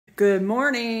Good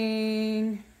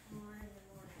morning.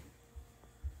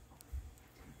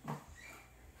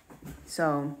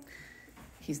 So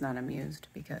he's not amused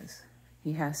because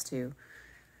he has to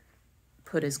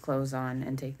put his clothes on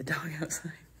and take the dog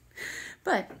outside.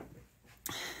 But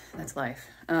that's life.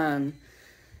 I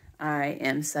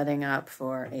am setting up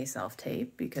for a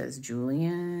self-tape because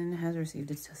Julian has received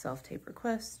a self-tape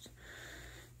request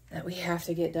that we have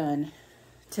to get done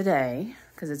today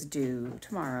because it's due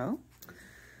tomorrow.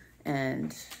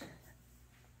 And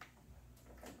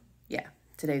yeah,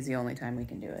 today's the only time we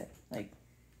can do it, like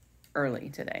early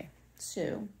today.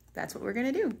 So that's what we're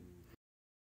gonna do.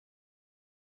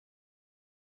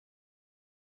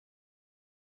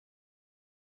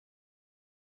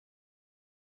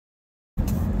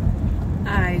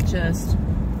 I just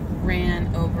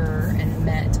ran over and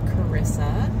met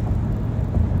Carissa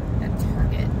at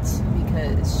Target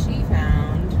because she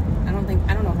found,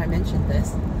 I don't know if I mentioned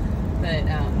this, but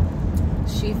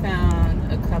she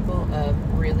found a couple of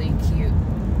really cute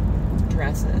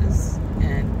dresses,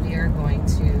 and we are going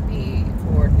to be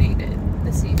coordinated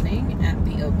this evening at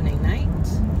the opening night.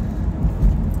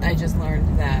 I just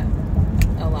learned that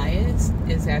Elias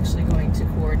is actually going to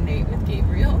coordinate with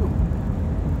Gabriel.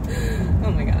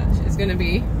 Oh my gosh, it's gonna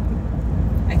be,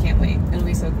 I can't wait. It'll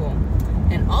be so cool.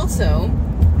 And also,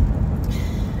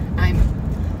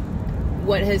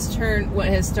 what has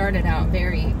started out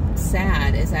very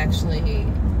sad is actually,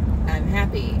 I'm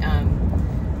happy.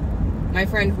 My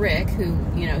friend Rick, who,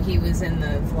 you know, he was in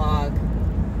the vlog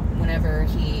whenever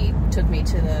he took me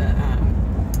to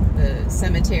the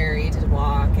cemetery to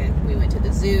walk, and we went to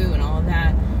the zoo and all of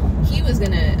that. He was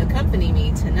gonna accompany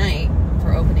me tonight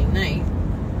for opening night.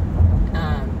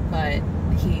 But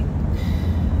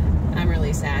I'm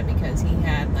really sad because he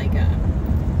had like a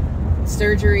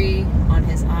surgery on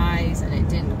his eyes and it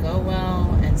didn't go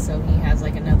well, and so he has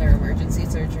like another emergency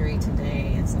surgery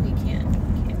today, and so he can't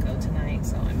go tonight.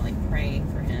 So I'm like praying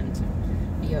for him to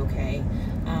be okay.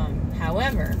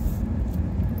 However,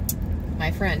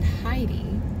 my friend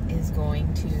Heidi is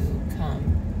going to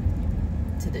come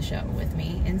to the show with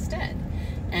me instead,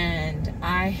 and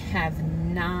I have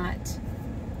not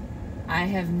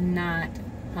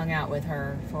hung out with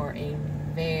her for a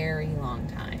very long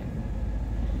time.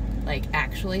 Like,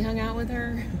 actually hung out with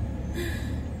her.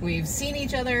 We've seen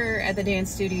each other at the dance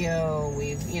studio.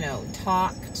 We've, you know,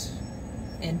 talked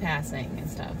in passing and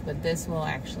stuff. But this will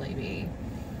actually be...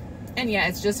 And yeah,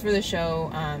 it's just for the show.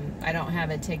 I don't have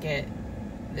a ticket.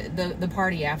 The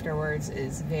party afterwards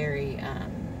is very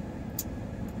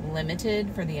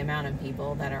limited for the amount of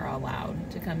people that are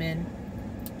allowed to come in.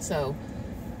 So...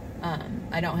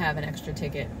 I don't have an extra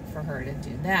ticket for her to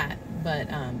do that, but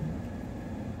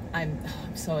I'm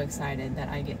so excited that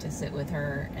I get to sit with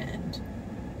her and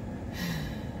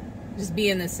just be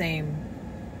in the same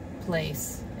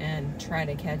place and try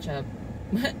to catch up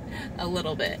a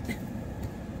little bit.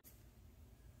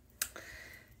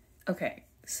 Okay,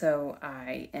 so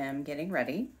I am getting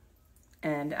ready,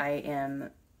 and I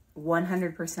am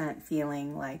 100%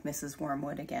 feeling like Mrs.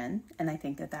 Wormwood again, and I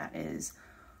think that that is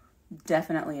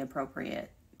definitely appropriate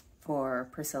for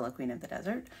Priscilla, Queen of the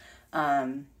Desert.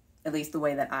 At least the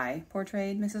way that I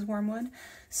portrayed Mrs. Wormwood.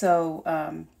 So,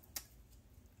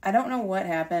 I don't know what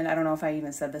happened. I don't know if I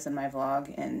even said this in my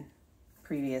vlog in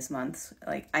previous months.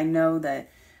 Like, I know that,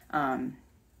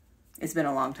 it's been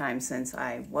a long time since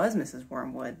I was Mrs.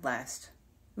 Wormwood it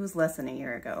was less than a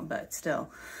year ago, but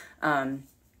still.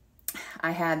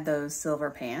 I had those silver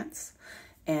pants,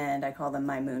 and I call them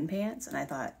my moon pants, and I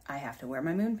thought, I have to wear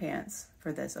my moon pants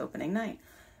for this opening night.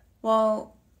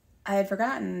 Well, I had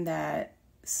forgotten that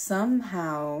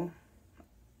somehow,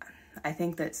 I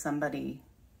think that somebody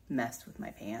messed with my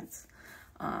pants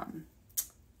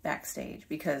backstage,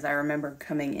 because I remember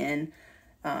coming in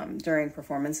during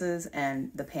performances,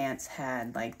 and the pants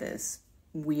had like this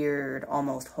weird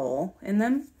almost hole in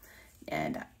them,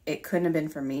 and it couldn't have been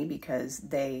for me because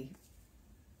they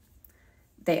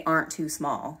aren't too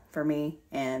small for me,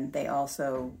 and they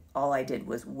also, all I did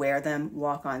was wear them,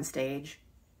 walk on stage,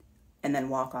 and then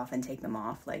walk off and take them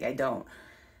off. Like, I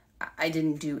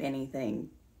didn't do anything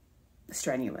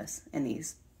strenuous in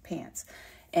these pants.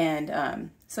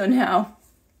 And so now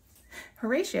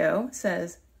Horatio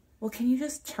says, well, can you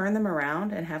just turn them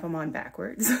around and have them on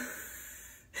backwards?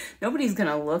 Nobody's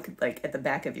gonna look like at the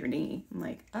back of your knee. I'm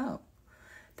like, oh,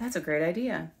 that's a great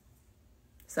idea.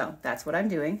 So that's what I'm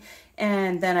doing.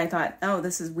 And then I thought, oh,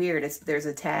 this is weird. There's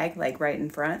a tag like right in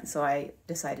front. So I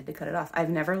decided to cut it off. I've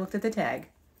never looked at the tag.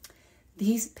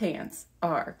 These pants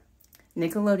are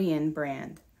Nickelodeon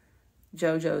brand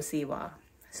JoJo Siwa.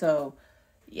 So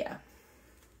yeah,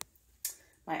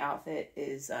 my outfit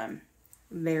is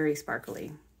Very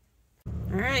sparkly.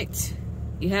 All right,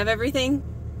 you have everything?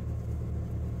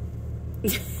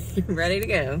 Ready to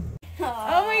go.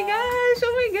 Oh my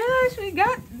gosh,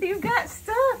 you've got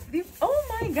stuff.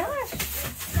 Oh my gosh,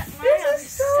 this is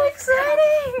so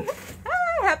exciting.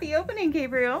 Hi, happy opening,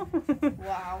 Gabriel.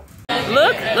 Wow.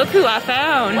 Look who I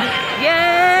found.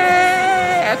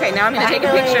 Yay! Okay, now I'm gonna take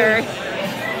a picture.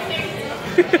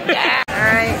 Yeah. All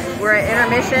right, we're at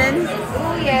intermission.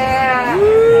 Oh yeah.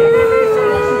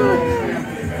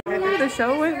 The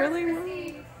show went really well.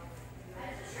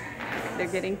 They're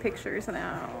getting pictures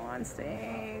now on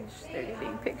stage. They're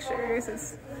getting pictures.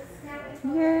 It's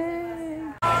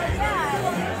yay!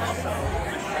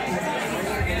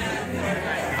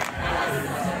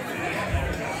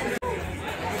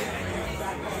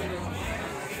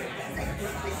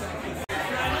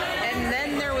 And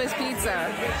then there was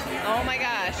pizza. Oh my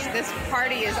gosh, this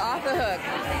party is off the hook.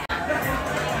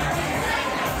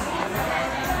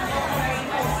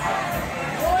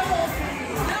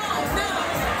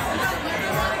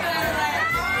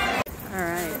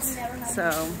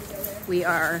 So we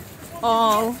are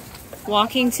all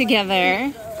walking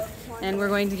together and we're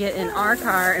going to get in our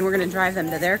car and we're going to drive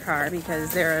them to their car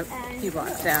because they're a few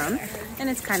blocks down and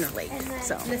it's kind of late.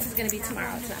 So this is going to be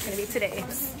tomorrow. It's not going to be today.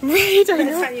 Right,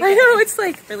 I know, it's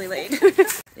like really late.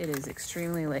 It is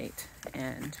extremely late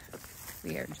and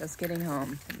we are just getting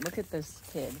home. Look at this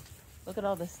kid. Look at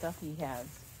all the stuff he has.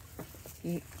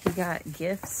 He got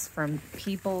gifts from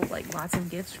people, like lots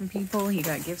of gifts from people. He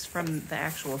got gifts from the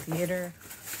actual theater.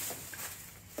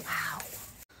 Wow.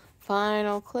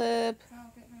 Final clip.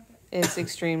 It's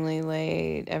extremely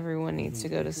late. Everyone needs to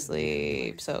go to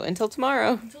sleep. So until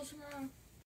tomorrow.